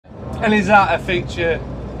And is that a feature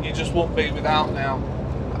you just won't be without now?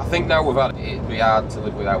 I think now we've had it, it'd be hard to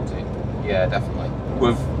live without it. Yeah, definitely.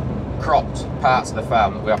 We've cropped parts of the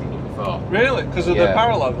farm that we haven't done before. Really? Because of the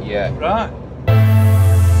power level? Yeah. Right.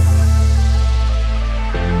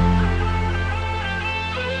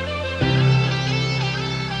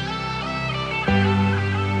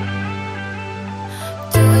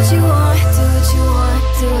 Do what you want, do what you want,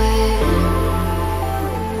 do it.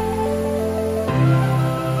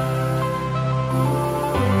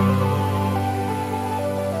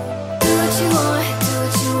 Do what you want, do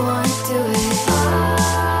what you want, do it.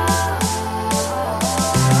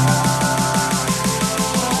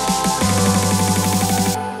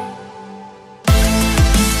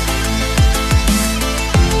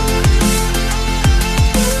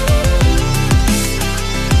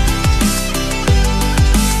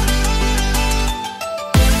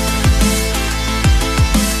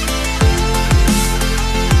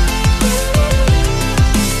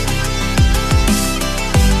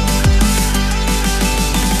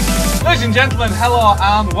 Ladies and gentlemen, hello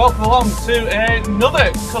and welcome along to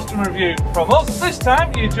another customer review from us. This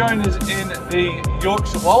time you join us in the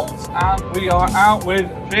Yorkshire Wolds and we are out with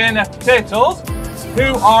B&F Potatoes,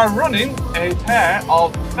 who are running a pair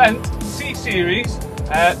of Fendt C-Series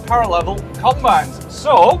power level combines.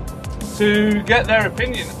 So, to get their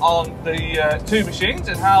opinion on the two machines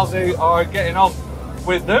and how they are getting on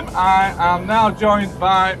with them, I am now joined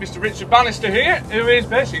by Mr. Richard Bannister here, who is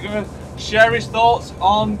basically going to share his thoughts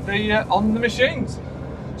on the machines.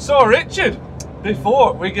 So Richard,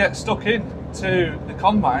 before we get stuck into the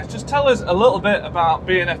combines, just tell us a little bit about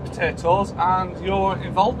B&F Potatoes and your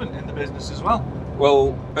involvement in the business as well.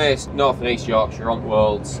 Well, based North and East Yorkshire on the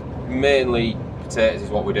Wolds, mainly potatoes is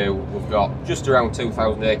what we do. We've got just around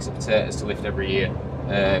 2,000 acres of potatoes to lift every year.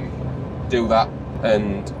 Do that,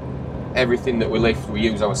 and everything that we lift we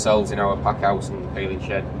use ourselves in our pack house and peeling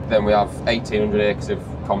shed. Then we have 1,800 acres of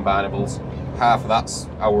combinables. Half of that's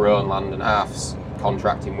our own land and half's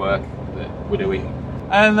contracting work that we're doing.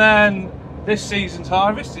 And then this season's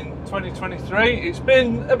harvest in 2023, it's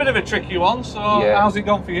been a bit of a tricky one, so yeah. How's it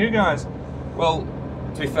gone for you guys? Well,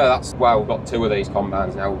 to be fair, that's why we've got two of these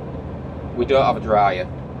combines now. We don't have a dryer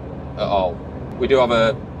at all. We do have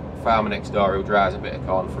a farmer next door who dries a bit of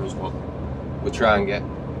corn for us, but we try and get,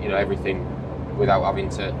 you know, everything without having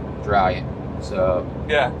to dry it. So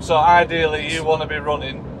yeah, so ideally you want to be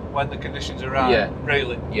running when the conditions are right. Yeah.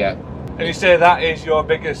 Really. Yeah. And you say that is your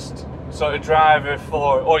biggest sort of driver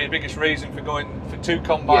for, or your biggest reason for going for two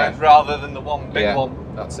combines rather than the one big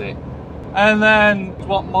one. That's it. And then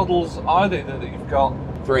what models are they that you've got?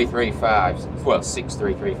 335s, well 6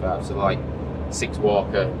 335s, so like 6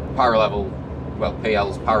 Walker, power level, well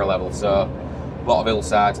PL's power level, so a lot of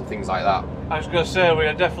hillsides and things like that. I was going to say we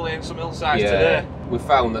are definitely in some hillsides today. We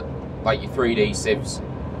found that like your 3D sieves,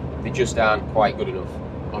 they just aren't quite good enough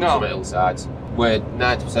on some hillsides. We're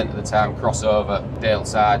 90% of the time crossover, dale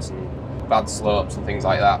sides and bad slopes and things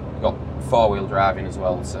like that. We've got 4-wheel driving as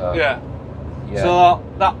well, so yeah. So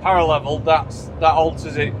that power level, that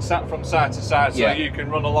alters it from side to side, so you can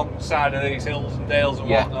run along the side of these hills and dales and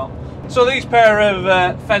whatnot. So these pair of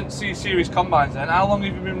Fendt C-Series combines then, how long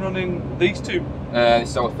have you been running these two? This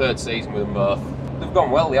is our 3rd season with them both. They've gone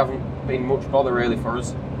well, they haven't been much bother really for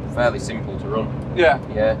us. Fairly simple to run. Yeah.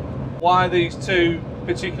 Yeah. Why these two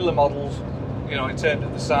particular models, you know, in terms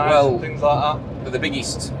of the size and things like that? They're the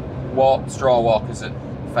biggest straw walkers that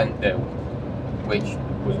Fendt do, which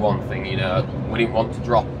was one thing, you know. We didn't want to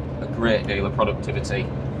drop a great deal of productivity.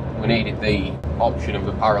 We needed the option of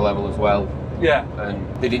the power level as well. Yeah. And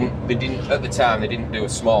they didn't at the time they didn't do a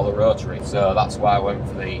smaller rotary, so that's why I went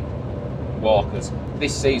for the walkers.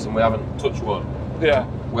 This season we haven't touched wood. Yeah.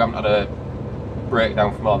 We haven't had a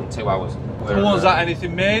breakdown for more than 2 hours. Was that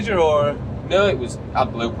anything major or? No, it was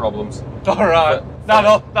AdBlue problems. Alright.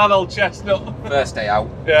 That old chestnut. First day out.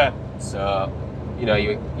 Yeah. So, you know,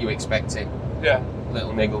 you expect it. Yeah.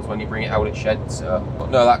 Little niggles when you bring it out at shed, so but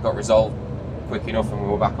no, that got resolved quick enough and we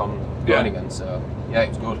were back on going again, so yeah, it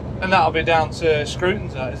was good. And that'll be down to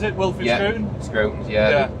Scrutons, is it? Wilford Scruton? Scrutons,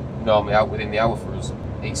 yeah. Normally out within the hour for us.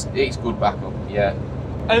 It's good backup, yeah.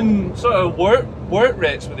 And sort of work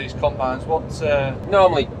rates with these combines, what's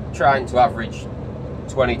normally trying to average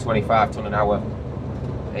 20-25 tonne an hour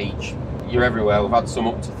each. You're everywhere. We've had some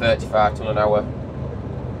up to 35 tonne an hour,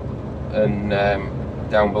 and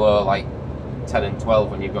down below like 10 and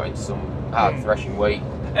 12 when you've got into some hard threshing weight.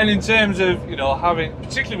 And in terms of, you know, having,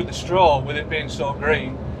 particularly with the straw, with it being so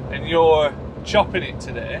green, and you're chopping it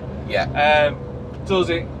today, does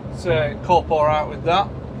it cope all right with that?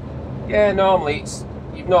 Yeah, normally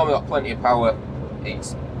you've normally got plenty of power.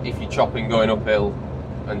 It's if you're chopping going uphill,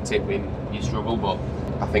 and tipping, you struggle, but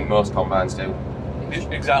I think most combines do.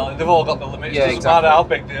 Exactly, they've all got the limits. Yeah, Doesn't exactly. matter how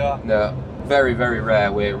big they are. No, very, very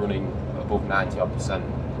rare we're running above 90%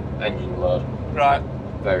 engine load. Right.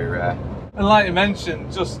 Very rare. And like you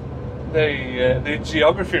mentioned, just the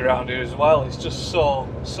geography around here as well. It's just so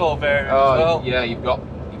varied as well. Yeah, you've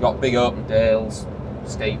got big open dales,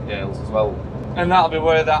 steep dales as well. And that'll be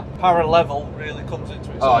where that para level really comes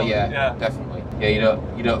into its Oh own. yeah, definitely. Yeah,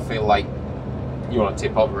 you don't feel like you want to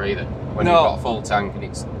tip over either when you've got a full tank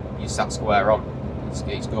and you sat square on.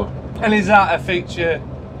 It's good. And is that a feature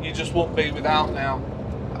you just won't be without now?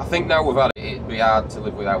 I think now we've had it, it'd be hard to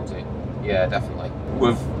live without it. Yeah, definitely.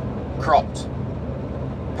 We've cropped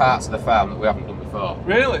parts of the farm that we haven't done before.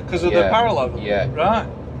 Really? Because of the para level? Yeah. Right.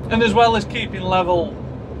 And as well as keeping level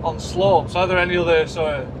on slopes, are there any other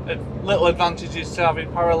sort of little advantages to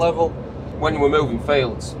having para level? When we're moving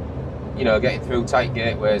fields, you know, getting through tight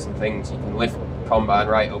gateways and things, you can lift combine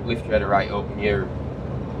right up, lift your header right up, and you're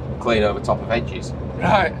clean over top of edges.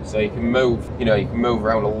 Right. So you can move, you can move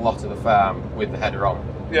around a lot of the farm with the header on.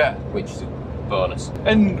 Yeah. Which is a bonus.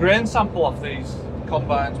 And grain sample off these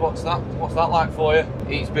combines, what's that like for you?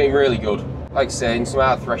 It's been really good. Like I say, in some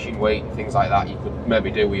hard threshing weight and things like that, you could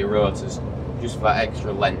maybe do with your rotors just for that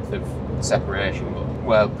extra length of separation. But,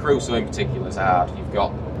 well, Crusoe in particular is hard. You've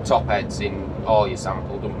got top heads in all your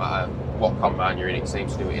sample, doesn't matter what combine you're in, it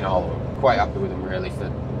seems to do it in all of them. Quite happy with them really for,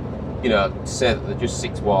 to say that they're just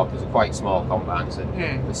 6 walkers, are quite small combines,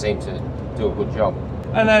 and they seem to do a good job.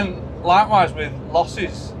 And then likewise with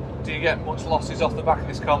losses, do you get much losses off the back of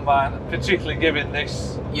this combine, particularly given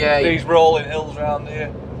these rolling hills around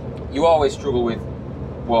here? You always struggle with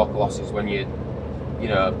walk losses when you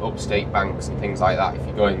up steep banks and things like that if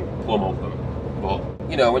you're going plumb up them. But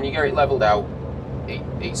when you get it levelled out,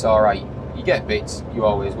 it's all right. You get bits, you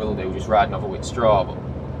always will do, just riding over with straw. But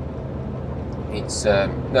it's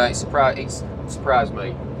surprised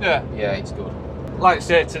me. Yeah, it's good. Like I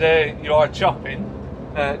say, today you are chopping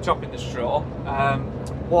the straw.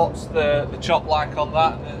 What's the chop like on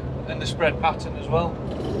that, and the spread pattern as well?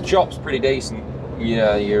 Chop's pretty decent.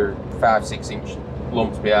 You're 5-6 inch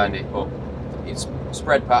lumps behind it, but it's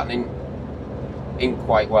spread pattern ain't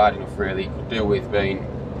quite wide enough really. It could do with being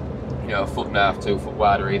 1.5 foot, 2 foot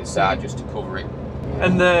wider either side just to cover it.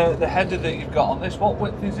 And the header that you've got on this, what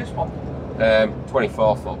width is this one?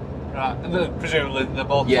 24 foot. Right, and presumably they're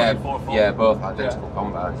both 24 foot? Yeah, both identical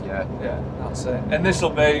combines, yeah. Yeah, that's it. And this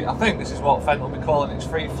will be, I think this is what Fendt will be calling its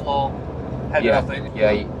FreeFlow header, I think.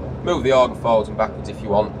 Yeah, you move the organ forwards and backwards if you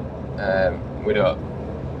want.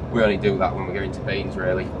 We only do that when we get into beans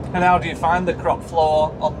really. And how do you find the crop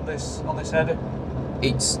flow on this header?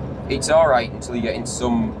 It's alright until you get into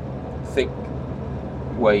some thick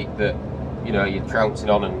weight that you're trouncing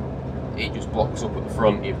on and it just blocks up at the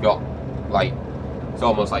front. You've got it's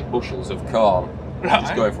almost like bushels of corn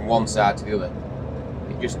just going from one side to the other.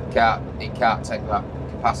 It just can't take that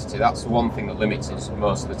capacity. That's the one thing that limits us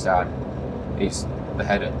most of the time, is the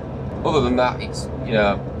header. Other than that, it's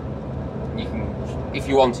you can, if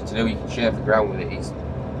you wanted to do, you can shave the ground with it. It's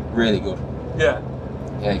really good. Yeah,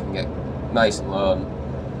 you can get nice and low.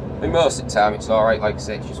 I mean, most of the time it's alright. Like I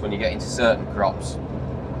said, it's just when you get into certain crops,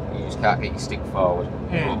 you just can't get your stick forward.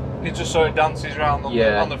 It just sort of dances around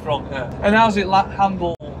on the front. Yeah. And how's it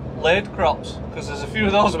handle laid crops? Because there's a few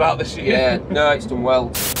of those about this year. Yeah, no, it's done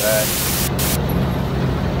well.